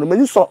so me wo no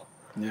mani so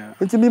yeah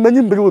enti me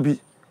mani mbere obi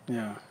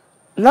yeah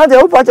na de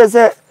o pa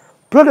say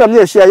program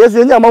ni share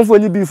yesu ni amanfo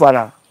ni bi fa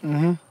na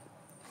no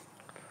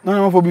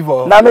no for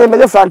before na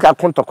me frank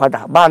akonto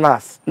kwada ba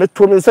nas me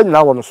to me nsa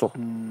nyina wo no so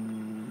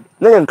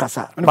na ye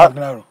nkasa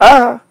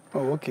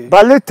oh okay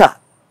ba later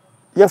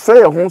ye frɛ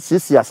ye ho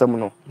sisi asɛm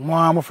no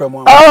mo frɛ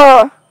mo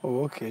oh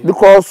okay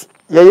because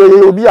ye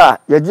obi a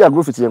ye di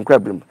agrofit ye nkra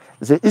brim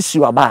say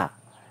issue aba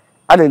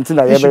ana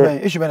ntina ye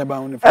be issue be na ba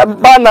ho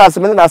ba nas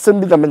me na asɛm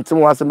bi na me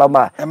ntim ho asɛm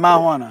ba e ma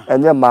ho na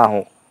enye ma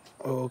ho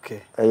oh okay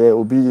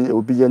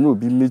obi ye no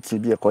obi meeting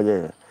bi e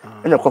koye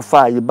ene ko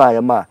fa yi ba ye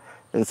ma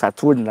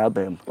nsato nyina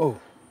ba mu oh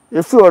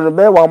if you on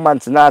be 1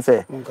 month na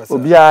say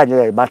obi a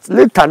nye but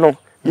later no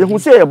you who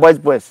say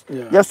boys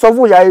you solve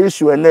your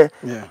issue and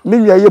me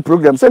nua ye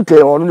program say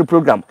ke on no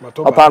program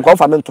opan ko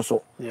fa me to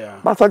so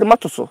but for the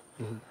matter so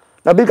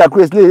na big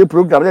Akwesi na ye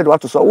program na de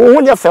wato so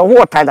wo nya fe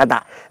ho tan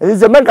dada and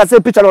the man can say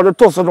picture on the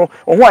to so no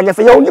ho anya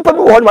fe ye oni pa bi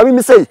wo ma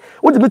me say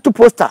wo de me to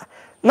poster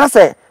na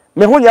say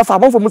me ho nya fa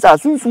bon for musa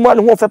Sunsum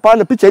na ho fe pa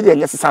na picture ye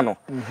nya sesa no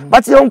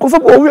but ye onko fe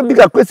bo we big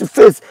Akwesi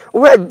face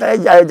we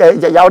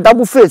ya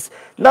double face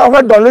na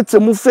ho don let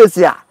mu face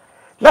ya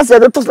That's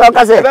the to like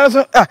I say.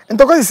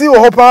 Ntoko see wo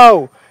hopa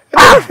o.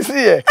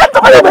 See e.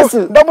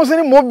 Double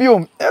sini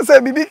mobium. I say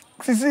bibi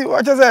sisi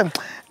what you say.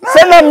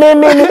 Say na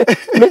me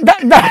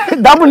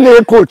double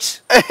name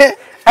coach.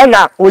 And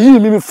na oyi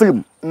mi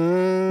film.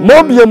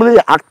 Mobium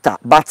no actor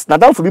but na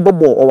down for people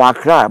ball or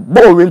Accra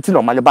ball renting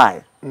on money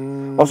buy.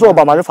 Also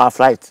about money for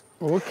flight.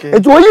 Okay.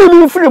 It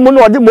oyi mi film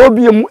no the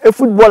mobium a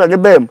football at the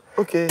bem.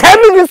 Okay.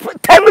 10 minutes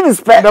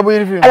spare.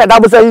 Double film. And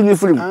double say you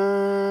film.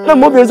 No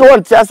mobium so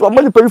one chance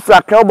money pay for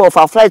Accra ball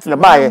for flight in the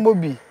buy. No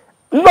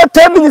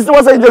 10 minutes no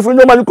was in the film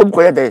no money come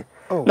koye there.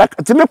 Like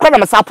to me kwa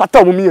na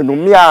sapata mo mi no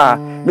me a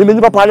me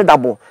ni papa ne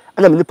double.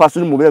 And me ni pass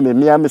no mo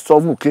me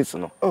solve case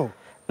no. Oh.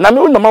 Na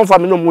me no man for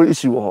me no more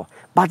issue ho.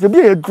 But the be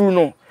a do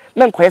no.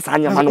 Na nkoye sa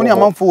anyama no. Oni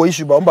amanfo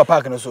issue ba umba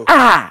park no so.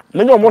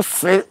 Me no mo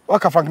sre.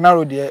 Waka Frank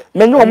Naro de.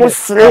 Me no mo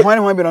sre.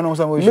 Hwan be no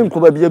so issue. Me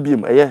nko ba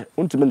biem eye.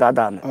 Untimi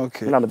da me.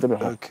 Okay. Na me de me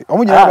ho. Okay.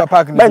 Omo nyina ba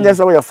park no. Ben yes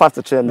we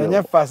fast chair me.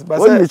 Ben fast but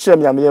say. Oni chair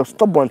me am ye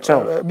stubborn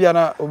chair. Bia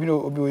na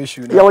obi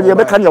issue. Ya wo de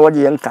be kan ya wo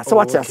de nka. Se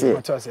what you say.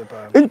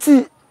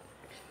 Enti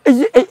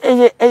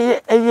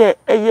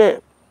eye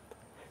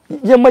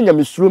ye manya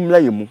misuro mla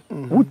yemu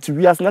wuti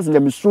wias na se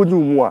misuro ni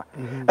mu a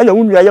na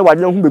wunua ye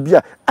wade hu bebi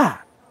a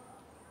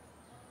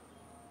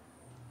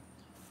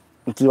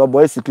nti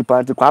Oboy Siki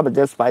party kwa be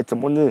just fight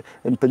mo ne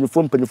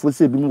mpanifo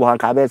se bi mu han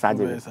ka be sa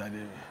de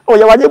o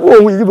ye wade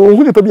bo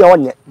hu ni pa bi a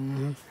wonye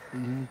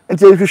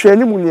nti ehwehwe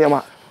ni mu ne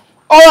ma.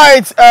 All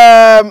right,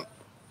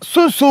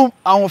 Sunsum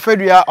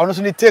ahofadua ono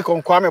so ni take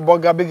on Kwame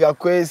Boga Big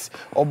Akwesi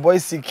Oboy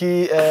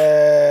Siki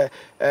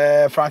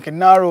Frank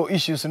Naro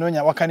issues no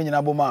nya waka ni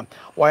nyina boma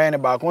waye ne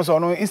ba ko so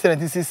no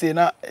incident sisi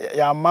na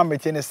ya mama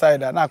ne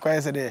side na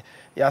akwan se de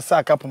ya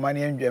saka poma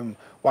ne ndwam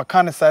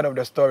waka ne side of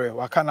the story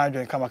waka na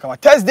adwen kama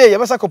Thursday ya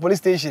basa ko police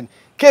station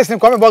case ni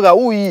Kwame Boga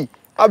uyi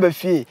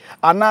abafie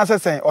ana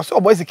sesen o so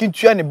Oboy Siki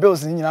tua ne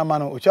bills ni nyina ma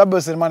no o tua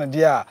bills ni ma no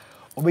dia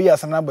obeyi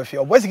asana abafie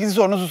Oboy Siki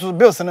so no so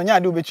bills no nya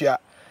de obetua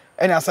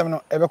any asem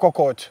no ebeko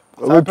court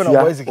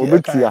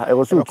obetua e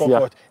go so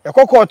tua e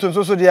court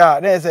nso so dia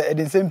na say e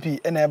den sempi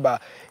e na eba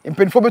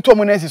impenfo beto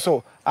mo na esi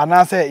so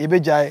ana say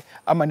yebejai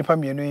ama nipa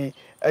mienu yi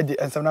e di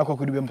ensem na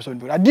kokodu be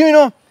mpo na do you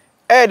know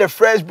the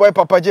fresh boy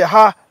Papa J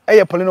ha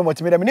e Poleeno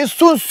Multimedia me ni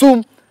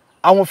Sunsum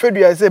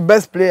ahofadua say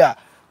best player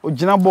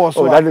ogina boss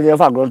so that dey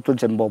for go to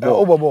chembo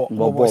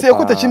bobo say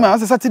ko tachima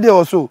say Saturday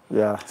also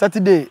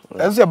Saturday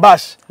say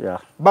bash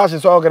bash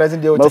is organizing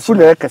the but full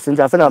e kese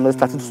nja fe na me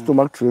started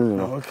stomach training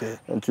no okay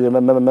and to me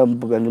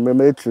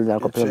training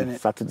akopem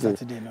Saturday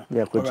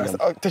yeah ko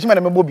tachima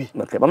na me bobi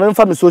okay but me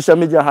fa me social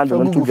media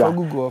handle no to ga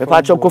me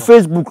pa check ko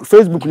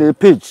Facebook na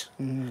page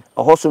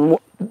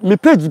so me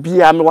page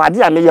bia me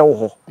wade am ye wo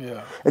ho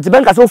enti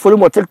ben ka so follow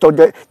mo TikTok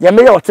ya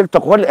me ye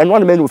TikTok one and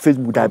one me no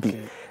Facebook da bi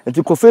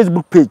enti ko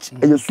Facebook page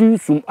e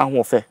Sunsum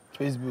ahofe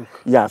Facebook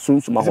yeah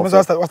Sunsum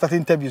ahofe what's that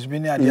interviews bi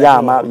ni ade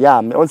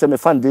yeah me on say me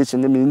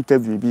foundation me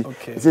interview bi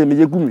say me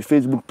ye gu me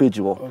Facebook page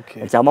wo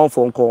enti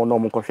amanfo nko no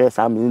mo ko hwe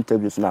sa me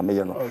interviews na me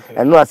ye no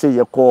and no say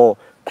ye ko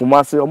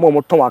Kumasi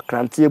omo ton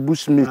akrante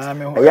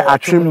bushmeat e ya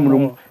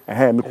atwemrum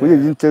me ko ye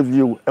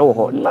interview e wo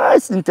ho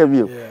nice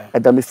interview e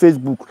da me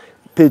Facebook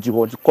page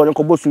wo ko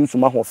ko bo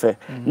Sunsum ahofe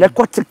na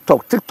ko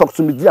TikTok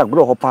so me di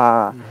agro ho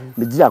pa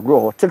me di agro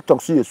ho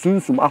TikTok so ye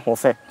Sunsum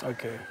ahofe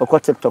ko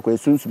TikTok ye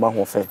Sunsum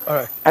ahofe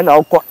and na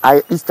ko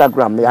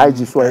Instagram me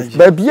IG so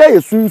ba bia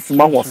ye Sunsum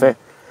ahofe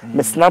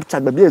me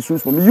Snapchat ba bia ye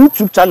Sunsum me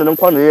YouTube channel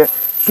nko no ye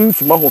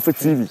Sunsum ahofe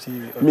TV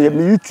me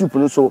YouTube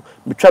no so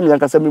me twa me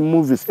yanka say me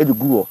movies e de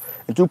go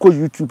nti ko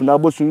YouTube na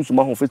bo Sunsum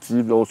ahofe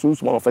TV or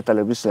Sunsum ahofe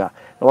television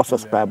na wa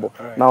subscribe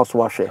na also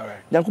wa share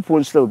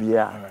yankopon share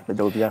obia me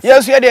da obia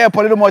yes we dey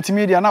Poleeno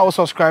Multimedia na o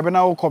subscribe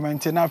na o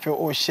comment na fe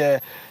o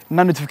share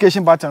na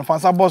notification button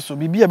fansa boss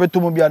bibia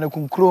betomo bia na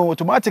kunkro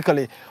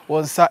automatically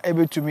wonsa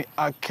ebetumi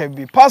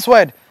akabi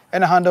password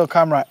and handle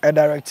camera and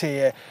direct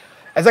here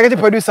executive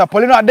producer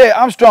Poleeno Ade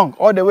Armstrong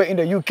all the way in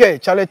the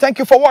UK. Charlie, thank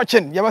you for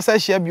watching. You ever say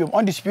share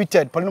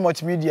Undisputed Poleeno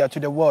Multimedia to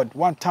the world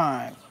one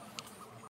time.